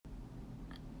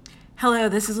Hello,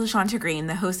 this is LaShonta Green,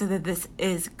 the host of the This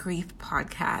Is Grief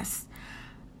podcast.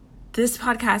 This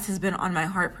podcast has been on my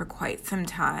heart for quite some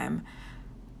time.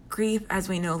 Grief, as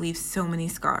we know, leaves so many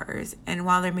scars, and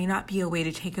while there may not be a way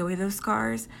to take away those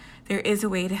scars, there is a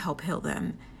way to help heal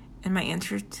them. And my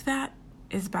answer to that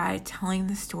is by telling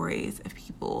the stories of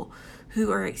people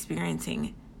who are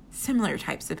experiencing similar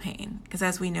types of pain, because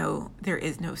as we know, there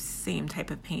is no same type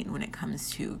of pain when it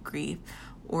comes to grief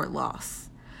or loss.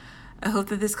 I hope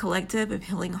that this collective of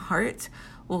healing hearts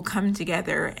will come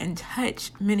together and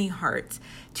touch many hearts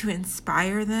to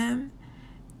inspire them,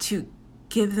 to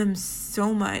give them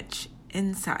so much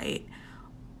insight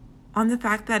on the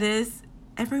fact that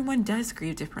everyone does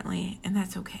grieve differently, and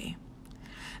that's okay.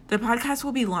 The podcast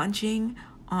will be launching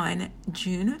on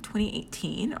June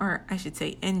 2018, or I should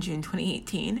say in June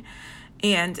 2018,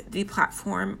 and the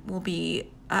platform will be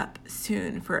up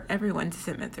soon for everyone to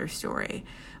submit their story,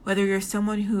 whether you're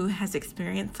someone who has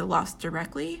experienced the loss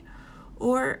directly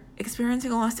or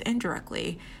experiencing a loss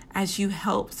indirectly as you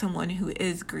help someone who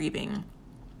is grieving,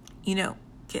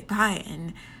 get by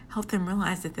and help them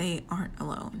realize that they aren't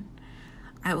alone.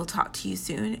 I will talk to you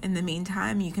soon. In the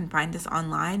meantime, you can find us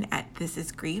online at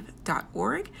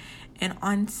thisisgrief.org and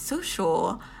on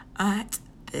social at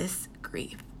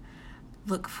thisgrief.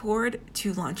 Look forward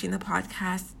to launching the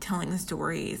podcast, telling the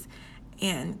stories,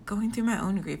 and going through my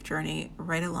own grief journey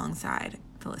right alongside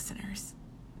the listeners.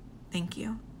 Thank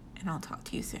you, and I'll talk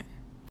to you soon.